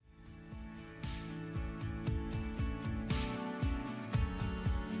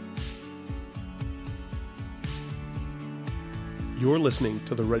You're listening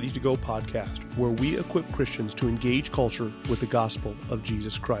to the Ready to Go podcast, where we equip Christians to engage culture with the gospel of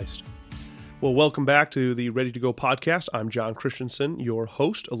Jesus Christ. Well, welcome back to the Ready to Go podcast. I'm John Christensen, your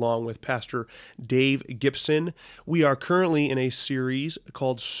host, along with Pastor Dave Gibson. We are currently in a series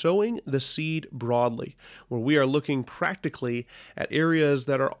called Sowing the Seed Broadly, where we are looking practically at areas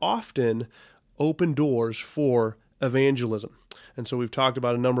that are often open doors for evangelism. And so we've talked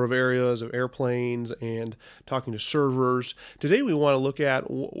about a number of areas of airplanes and talking to servers. Today we want to look at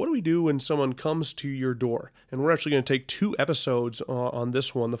what do we do when someone comes to your door? And we're actually going to take two episodes on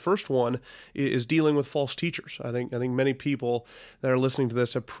this one. The first one is dealing with false teachers. I think many people that are listening to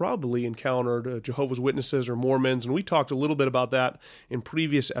this have probably encountered Jehovah's Witnesses or Mormons, and we talked a little bit about that in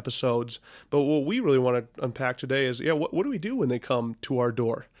previous episodes. But what we really want to unpack today is, what do we do when they come to our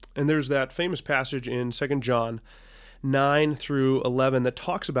door? And there's that famous passage in 2 John 9 through 11 that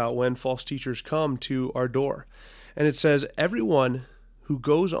talks about when false teachers come to our door. And it says, "Everyone who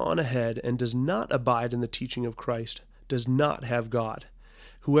goes on ahead and does not abide in the teaching of Christ does not have God.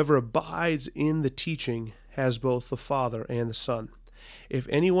 Whoever abides in the teaching has both the Father and the Son. If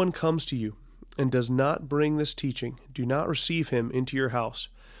anyone comes to you and does not bring this teaching, do not receive him into your house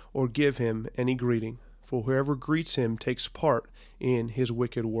or give him any greeting, for whoever greets him takes part in his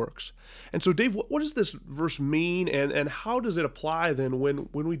wicked works." And so, Dave, what does this verse mean, and how does it apply then when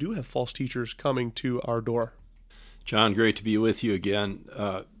we do have false teachers coming to our door? John, great to be with you again.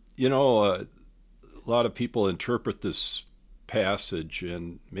 A lot of people interpret this passage,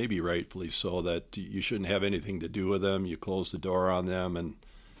 and maybe rightfully so, that you shouldn't have anything to do with them. You close the door on them,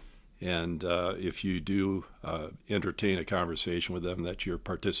 and if you do entertain a conversation with them, that you're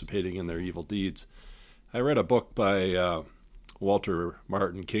participating in their evil deeds. I read a book by Walter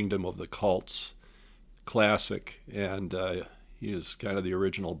Martin, Kingdom of the Cults, classic, and he is kind of the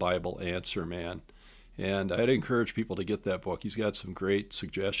original Bible answer man. And I'd encourage people to get that book. He's got some great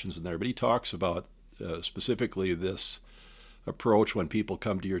suggestions in there, but he talks about specifically this approach when people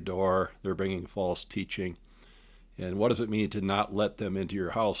come to your door, they're bringing false teaching. And what does it mean to not let them into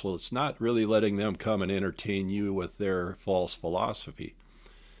your house? Well, it's not really letting them come and entertain you with their false philosophy,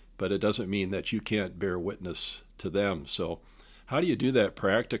 but it doesn't mean that you can't bear witness to them. So how do you do that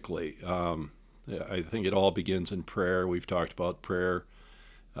practically? I think it all begins in prayer. We've talked about prayer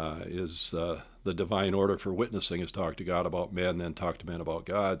is the divine order for witnessing, is talk to God about men, then talk to men about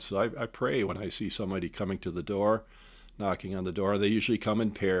God. So I pray when I see somebody coming to the door, knocking on the door. They usually come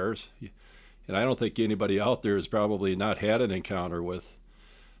in pairs. And I don't think anybody out there has probably not had an encounter with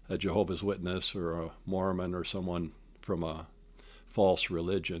a Jehovah's Witness or a Mormon or someone from a false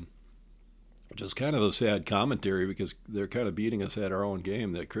religion, which is kind of a sad commentary because they're kind of beating us at our own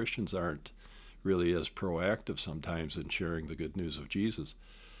game, that Christians aren't really as proactive sometimes in sharing the good news of Jesus.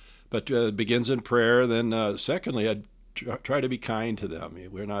 But it begins in prayer. Then secondly, I'd try to be kind to them.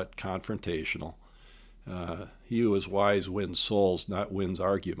 We're not confrontational. He who is wise wins souls, not wins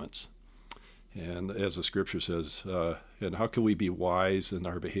arguments. And as the scripture says, and how can we be wise in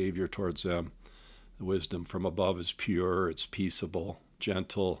our behavior towards them? The wisdom from above is pure, it's peaceable,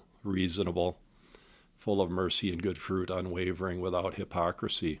 gentle, reasonable, full of mercy and good fruit, unwavering, without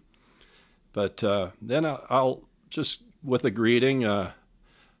hypocrisy. But then I'll just, with a greeting, I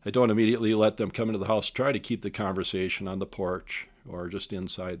don't immediately let them come into the house. Try to keep the conversation on the porch or just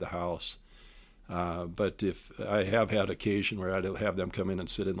inside the house. But if I have had occasion where I'd have them come in and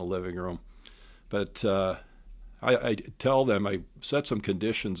sit in the living room. But I tell them, I set some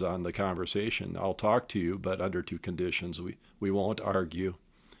conditions on the conversation. I'll talk to you, but under two conditions. We won't argue,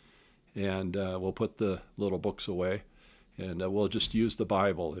 and we'll put the little books away, and we'll just use the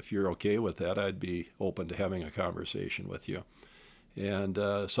Bible. If you're okay with that, I'd be open to having a conversation with you. And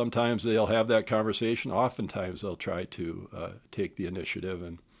sometimes they'll have that conversation. Oftentimes they'll try to take the initiative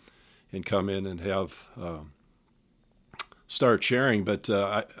and come in and have start sharing. But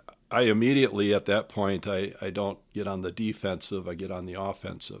I immediately, at that point, I don't get on the defensive, I get on the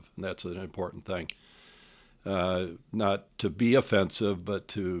offensive, and that's an important thing. Not to be offensive, but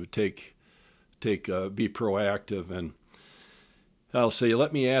to be proactive. And I'll say,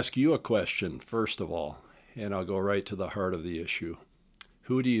 let me ask you a question, first of all, and I'll go right to the heart of the issue.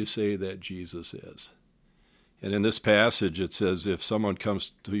 Who do you say that Jesus is? And in this passage, it says, if someone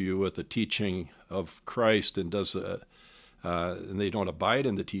comes to you with the teaching of Christ and and they don't abide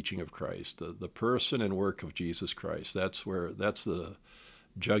in the teaching of Christ, the person and work of Jesus Christ, that's the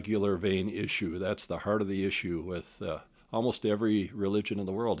jugular vein issue. That's the heart of the issue with almost every religion in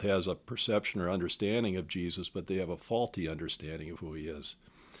the world has a perception or understanding of Jesus, but they have a faulty understanding of who he is.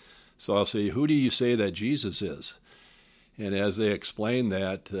 So I'll say, who do you say that Jesus is? And as they explain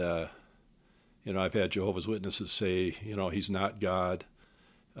that, I've had Jehovah's Witnesses say, he's not God,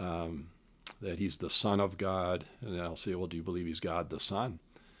 that he's the Son of God. And I'll say, well, do you believe he's God the Son?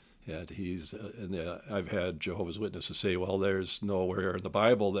 And I've had Jehovah's Witnesses say, well, there's nowhere in the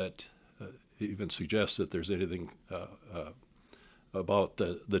Bible that even suggests that there's anything about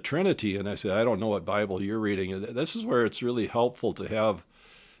the Trinity. And I say, I don't know what Bible you're reading. And this is where it's really helpful to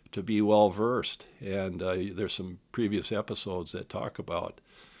be well-versed. And there's some previous episodes that talk about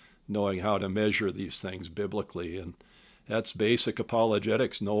knowing how to measure these things biblically. And that's basic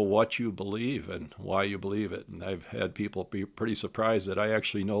apologetics. Know what you believe and why you believe it. And I've had people be pretty surprised that I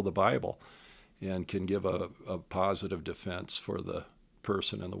actually know the Bible and can give a positive defense for the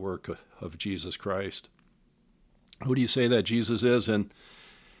person and the work of Jesus Christ. Who do you say that Jesus is? And,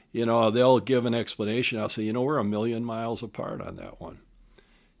 they'll give an explanation. I'll say, we're 1 million miles apart on that one.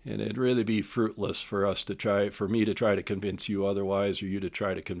 And it'd really be fruitless for me to try to convince you otherwise, or you to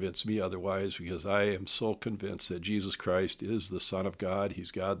try to convince me otherwise, because I am so convinced that Jesus Christ is the Son of God. He's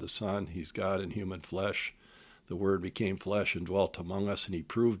God the Son. He's God in human flesh. The Word became flesh and dwelt among us, and he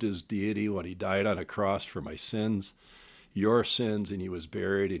proved his deity when he died on a cross for my sins, your sins, and he was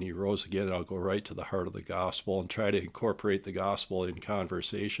buried, and he rose again. And I'll go right to the heart of the gospel and try to incorporate the gospel in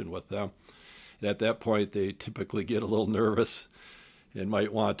conversation with them. And at that point, they typically get a little nervous and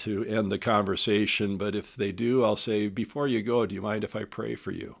might want to end the conversation. But if they do, I'll say, before you go, do you mind if I pray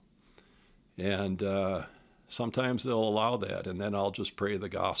for you? And sometimes they'll allow that, and then I'll just pray the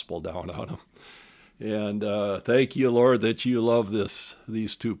gospel down on them. And thank you, Lord, that you love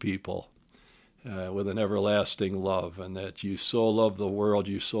these two people with an everlasting love, and that you so love the world,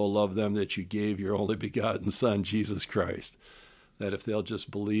 you so love them that you gave your only begotten Son, Jesus Christ, that if they'll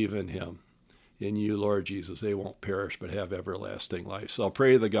just believe in him, in you, Lord Jesus, they won't perish but have everlasting life. So I'll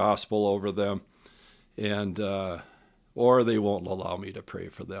pray the gospel over them, and or they won't allow me to pray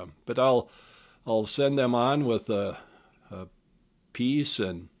for them. But I'll send them on with a peace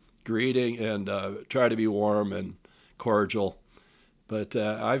and greeting, and try to be warm and cordial. But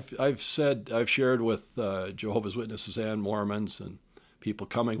I've shared with Jehovah's Witnesses and Mormons and people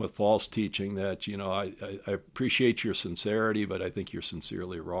coming with false teaching that I appreciate your sincerity, but I think you're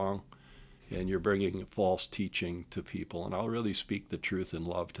sincerely wrong. And you're bringing false teaching to people. And I'll really speak the truth in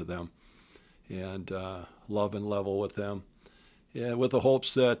love to them, and love and level with them, with the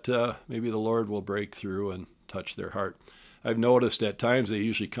hopes that maybe the Lord will break through and touch their heart. I've noticed at times they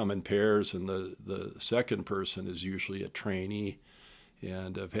usually come in pairs, and the second person is usually a trainee.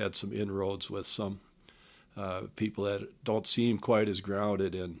 And I've had some inroads with some people that don't seem quite as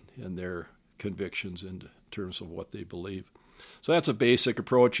grounded in their convictions in terms of what they believe. So that's a basic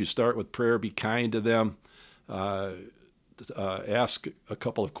approach. You start with prayer, be kind to them, ask a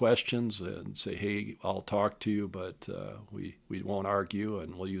couple of questions and say, hey, I'll talk to you, but we won't argue,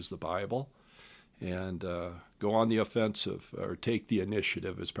 and we'll use the Bible. And go on the offensive, or take the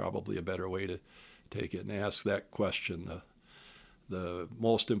initiative is probably a better way to take it, and ask that question, the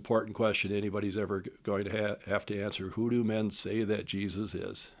most important question anybody's ever going to have to answer. Who do men say that Jesus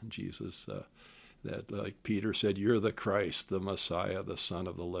is? And Jesus that, like Peter said, you're the Christ, the Messiah, the Son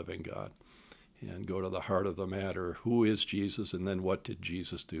of the living God. And go to the heart of the matter. Who is Jesus? And then what did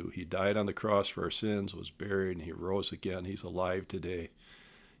Jesus do? He died on the cross for our sins, was buried, and he rose again. He's alive today.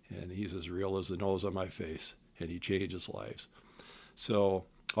 And he's as real as the nose on my face. And he changes lives. So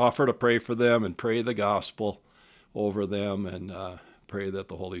offer to pray for them and pray the gospel over them, and pray that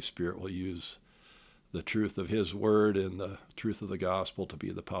the Holy Spirit will use the truth of his word and the truth of the gospel to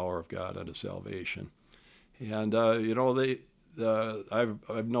be the power of God unto salvation. And, I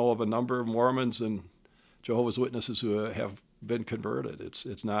know of a number of Mormons and Jehovah's Witnesses who have been converted.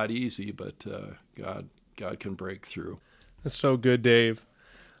 It's not easy, but God can break through. That's so good, Dave.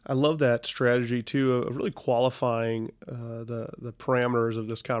 I love that strategy, too, of really qualifying the parameters of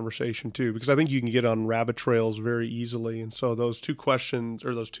this conversation, too, because I think you can get on rabbit trails very easily. And so those two questions,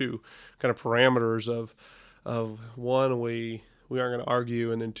 or those two kind of parameters of one, we aren't going to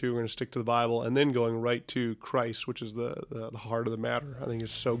argue, and then two, we're going to stick to the Bible, and then going right to Christ, which is the heart of the matter, I think is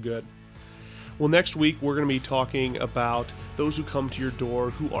so good. Well, next week, we're going to be talking about those who come to your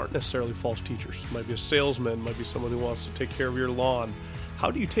door who aren't necessarily false teachers. It might be a salesman, might be someone who wants to take care of your lawn. How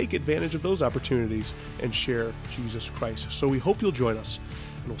do you take advantage of those opportunities and share Jesus Christ? So we hope you'll join us,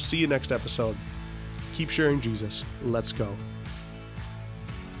 and we'll see you next episode. Keep sharing Jesus. Let's go.